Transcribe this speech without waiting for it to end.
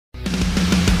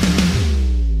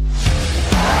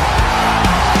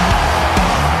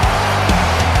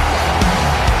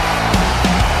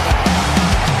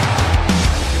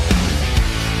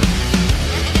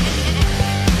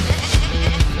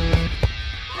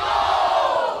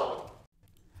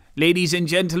Ladies and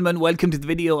gentlemen, welcome to the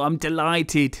video. I'm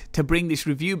delighted to bring this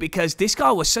review because this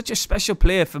guy was such a special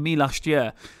player for me last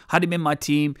year. Had him in my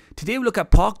team. Today we look at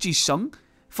Park Ji-sung.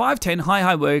 5'10",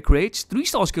 high work rates,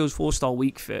 3-star skills, 4-star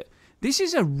weak fit. This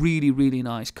is a really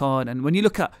nice card, and when you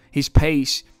look at his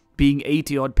pace being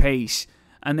 80 odd pace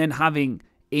and then having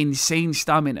insane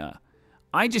stamina,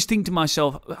 I just think to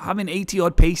myself, having 80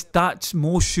 odd pace, that's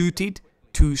more suited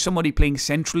to somebody playing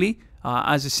centrally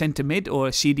as a centre mid or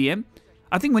a CDM.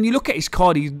 I think when you look at his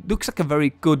card, he looks like a very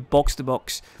good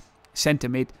box-to-box centre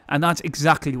mid, and that's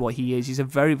exactly what he is. He's a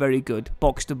very good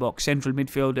box-to-box central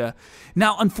midfielder.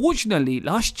 Now, unfortunately,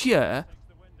 last year,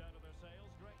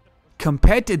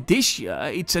 compared to this year,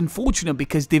 it's unfortunate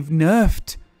because they've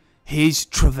nerfed his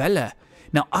Trivela.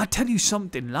 Now, I'll tell you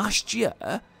something. Last year,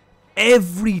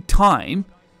 every time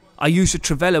I used a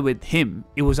Trivela with him,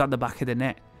 it was at the back of the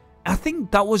net. I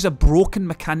think that was a broken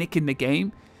mechanic in the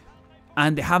game,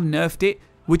 and they have nerfed it,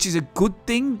 which is a good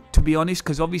thing, to be honest,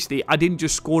 because obviously I didn't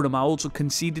just score them, I also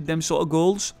conceded them sort of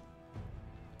goals.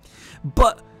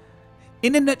 But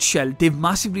in a nutshell, they've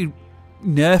massively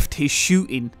nerfed his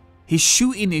shooting. His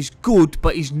shooting is good,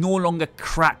 but is no longer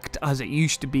cracked as it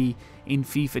used to be in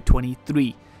FIFA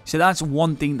 23. So that's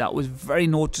one thing that was very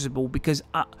noticeable, because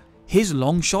his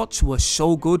long shots were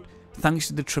so good thanks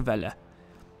to the Trivela.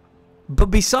 But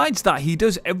besides that, he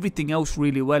does everything else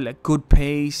really well. At good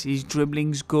pace, his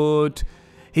dribbling's good.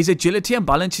 His agility and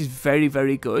balance is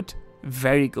very good.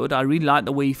 Very good. I really like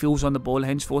the way he feels on the ball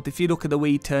henceforth. If you look at the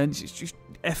way he turns, it's just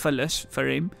effortless for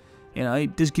him. You know,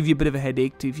 it does give you a bit of a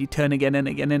headache if you turn again and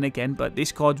again and again. But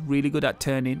this card's really good at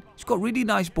turning. He's got really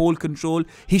nice ball control.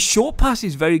 His short pass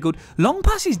is very good. Long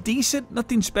pass is decent,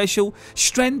 nothing special.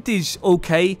 Strength is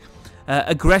okay.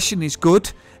 Aggression is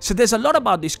good. So there's a lot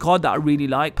about this card that I really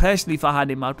like. Personally, if I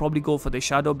had him, I'd probably go for the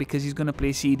Shadow because he's going to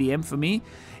play CDM for me.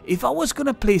 If I was going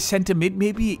to play centre mid,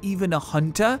 maybe even a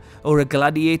Hunter or a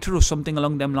Gladiator or something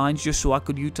along them lines, just so I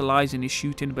could utilise in his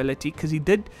shooting ability, because he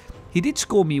did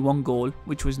score me one goal,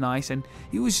 which was nice, and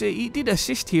he did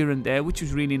assist here and there, which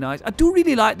was really nice. I do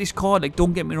really like this card. Like,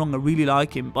 don't get me wrong, I really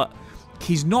like him, but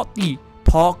he's not the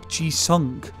Park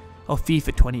Ji-sung of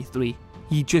FIFA 23.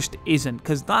 He just isn't,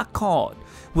 because that card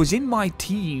was in my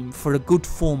team for a good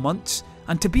 4 months,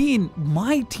 and to be in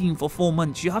my team for 4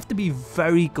 months, you have to be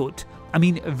very good. I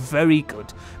mean, very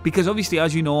good, because obviously,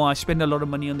 as you know, I spend a lot of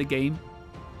money on the game.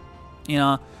 You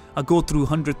know, I go through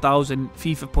 100,000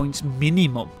 FIFA points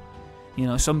minimum. You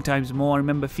know, sometimes more. I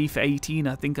remember FIFA 18,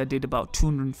 I think I did about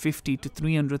 250 to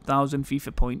 300,000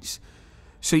 FIFA points.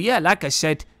 So yeah, like I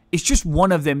said, it's just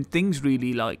one of them things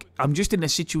really. Like, I'm just in a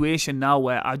situation now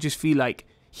where I just feel like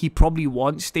he probably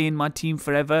won't stay in my team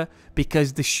forever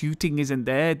because the shooting isn't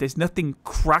there. There's nothing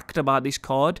cracked about this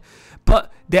card.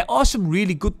 But there are some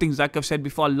really good things. Like I've said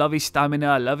before, I love his stamina,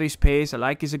 I love his pace, I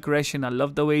like his aggression, I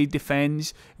love the way he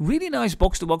defends. Really nice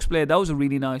box-to-box player. That was a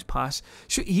really nice pass.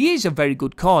 So he is a very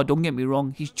good card, don't get me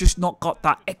wrong. He's just not got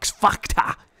that X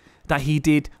factor that he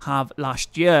did have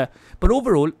last year. But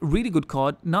overall, really good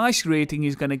card. Nice rating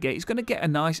he's going to get. He's going to get a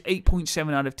nice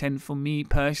 8.7 out of 10 for me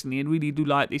personally. And really do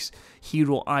like this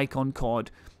hero icon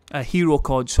card. Hero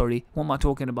card, sorry. What am I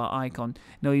talking about? Icon.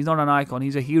 No, he's not an icon.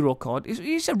 He's a hero card.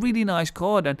 He's a really nice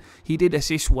card. And he did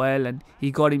assist well. And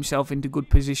he got himself into good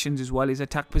positions as well. His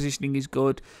attack positioning is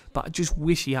good. But I just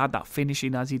wish he had that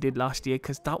finishing as he did last year.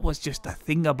 Because that was just the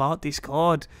thing about this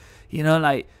card. You know,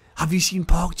 like, have you seen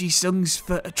Park Ji-sung's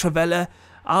Trivela?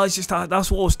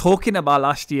 That's what I was talking about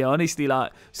last year, honestly.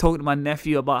 Like, I was talking to my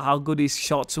nephew about how good his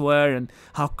shots were and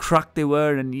how cracked they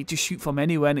were, and he just shoot from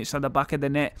anywhere and it's at the back of the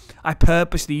net. I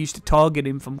purposely used to target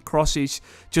him from crosses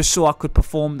just so I could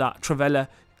perform that Trivela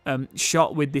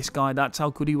shot with this guy. That's how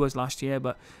good he was last year.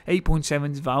 But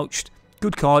 8.7's vouched.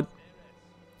 Good card.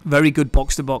 Very good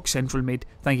box-to-box central mid.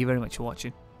 Thank you very much for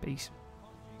watching. Peace.